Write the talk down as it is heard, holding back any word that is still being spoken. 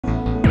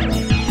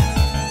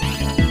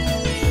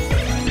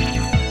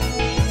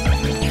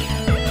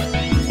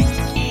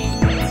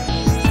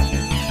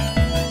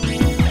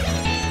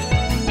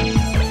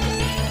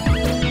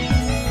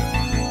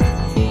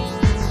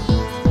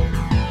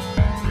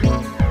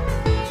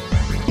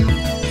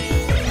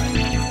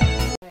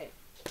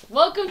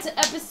welcome to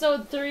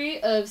episode 3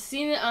 of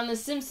Seen It on The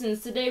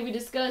Simpsons. Today we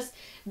discuss,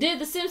 did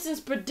The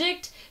Simpsons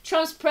predict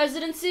Trump's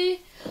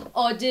presidency,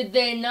 or did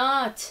they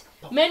not?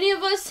 Many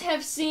of us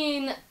have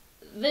seen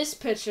this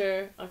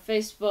picture on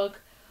Facebook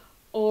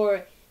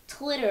or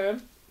Twitter,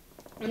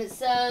 and it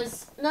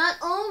says, not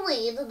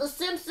only did The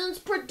Simpsons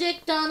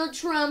predict Donald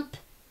Trump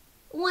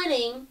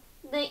winning,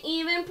 they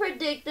even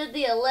predicted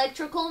the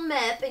electrical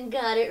map and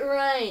got it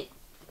right.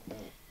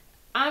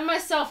 I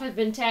myself have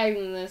been tagged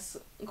in this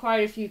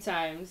quite a few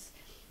times,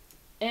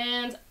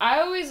 and I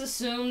always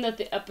assumed that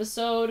the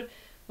episode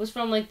was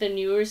from like the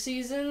newer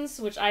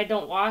seasons, which I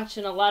don't watch,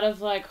 and a lot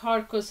of like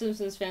hardcore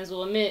Simpsons fans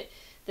will admit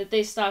that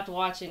they stopped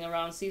watching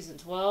around season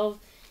 12,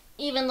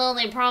 even though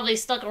they probably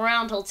stuck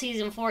around till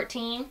season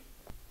 14.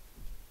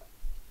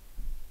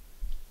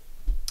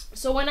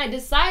 So when I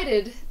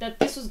decided that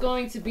this was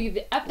going to be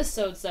the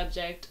episode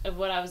subject of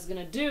what I was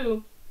going to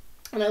do,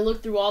 and I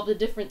looked through all the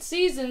different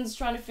seasons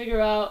trying to figure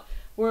out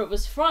where it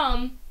was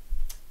from,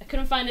 I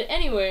couldn't find it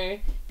anywhere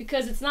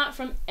because it's not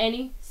from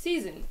any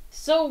season.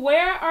 So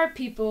where are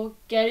people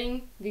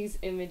getting these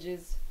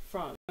images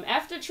from?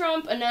 After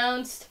Trump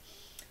announced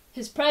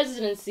his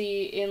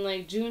presidency in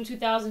like June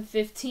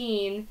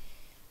 2015,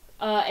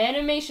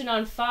 Animation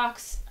on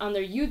Fox on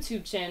their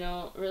YouTube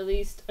channel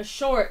released a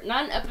short,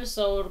 not an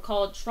episode,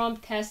 called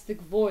Trump-tastic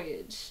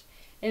Voyage.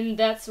 And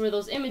that's where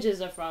those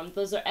images are from.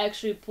 Those are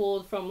actually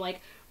pulled from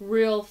like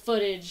real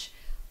footage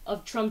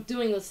of Trump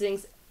doing those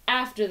things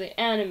after they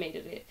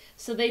animated it.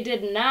 So they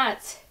did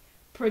not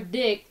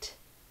predict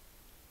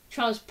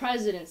Trump's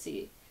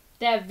presidency.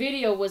 That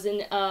video was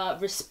in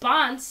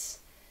response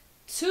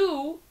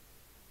to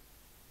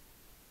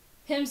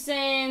him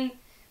saying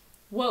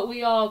what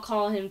we all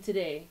call him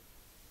today.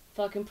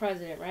 Fucking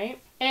president,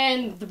 right?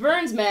 And the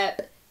Burns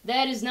map,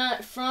 that is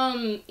not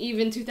from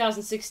even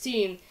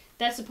 2016.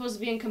 That's supposed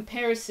to be in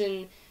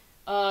comparison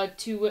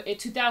to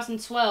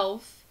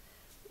 2012.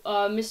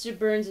 Mr.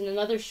 Burns in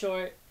another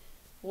short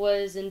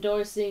was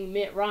endorsing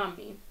Mitt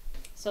Romney.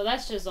 So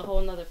that's just a whole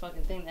nother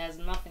fucking thing that has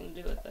nothing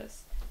to do with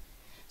this.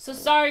 So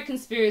sorry,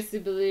 conspiracy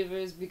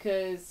believers,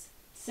 because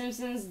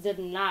Simpsons did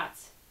not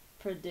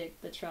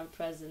predict the Trump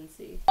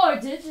presidency. Or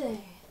did they?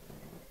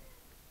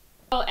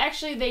 Well,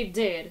 actually they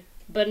did,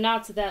 but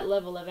not to that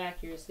level of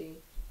accuracy.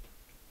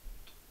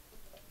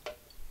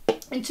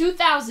 In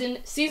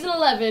 2000, season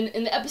 11,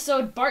 in the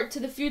episode Bart to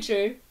the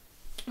Future,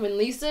 when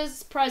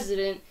Lisa's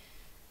president,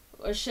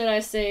 or should I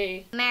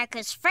say,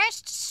 America's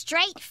first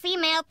straight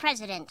female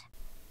president.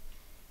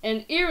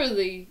 And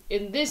eerily,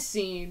 in this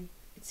scene,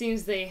 it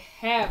seems they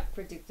have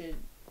predicted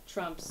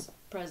Trump's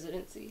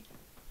presidency.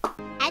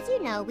 As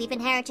you know, we've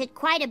inherited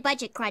quite a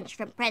budget crunch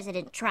from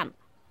President Trump.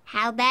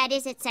 How bad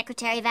is it,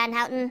 Secretary Van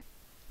Houten?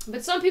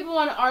 But some people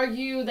want to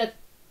argue that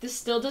this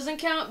still doesn't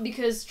count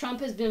because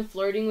Trump has been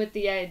flirting with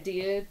the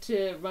idea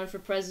to run for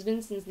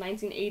president since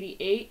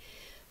 1988.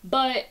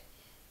 But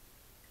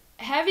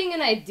having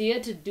an idea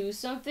to do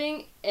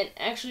something and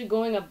actually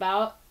going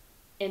about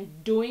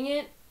and doing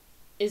it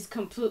is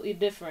completely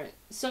different.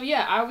 So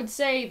yeah, I would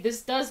say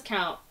this does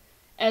count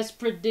as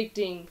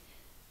predicting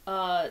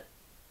the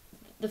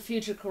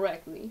future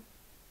correctly.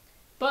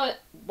 But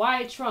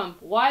why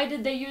Trump? Why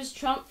did they use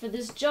Trump for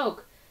this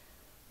joke?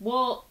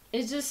 Well,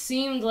 it just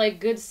seemed like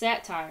good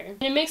satire.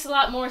 And it makes a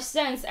lot more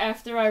sense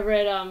after I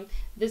read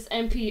this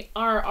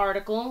NPR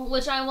article,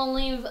 which I will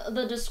leave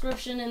the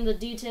description and the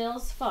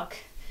details. Fuck.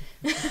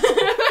 Which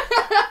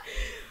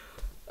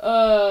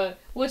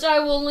I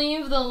will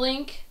leave the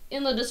link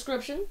in the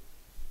description.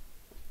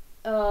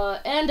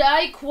 And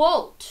I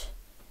quote,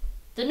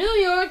 "The New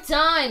York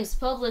Times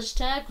published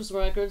tax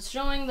records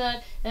showing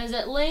that as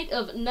at late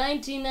of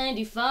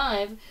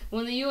 1995,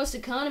 when the U.S.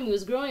 economy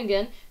was growing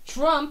again,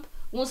 Trump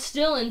was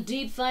still in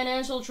deep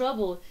financial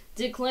trouble,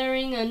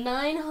 declaring a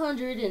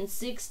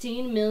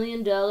 $916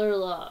 million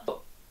loss."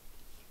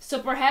 So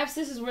perhaps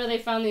this is where they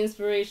found the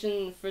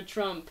inspiration for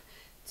Trump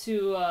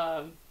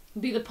to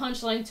be the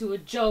punchline to a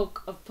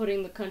joke of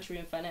putting the country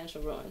in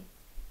financial ruin.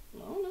 I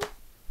don't know.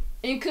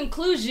 In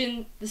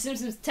conclusion, The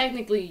Simpsons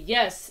technically,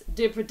 yes,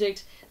 did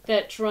predict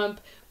that Trump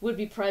would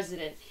be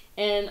president.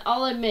 And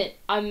I'll admit,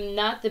 I'm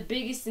not the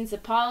biggest into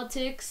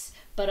politics,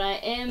 but I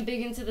am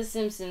big into The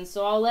Simpsons,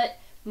 so I'll let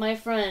my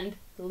friend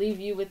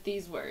leave you with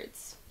these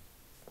words.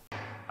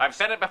 I've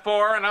said it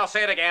before, and I'll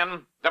say it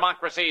again.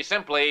 Democracy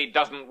simply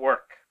doesn't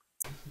work.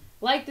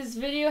 Like this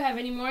video, have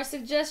any more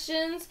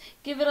suggestions?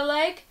 Give it a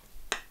like,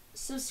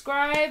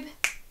 subscribe,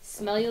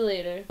 smell you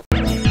later.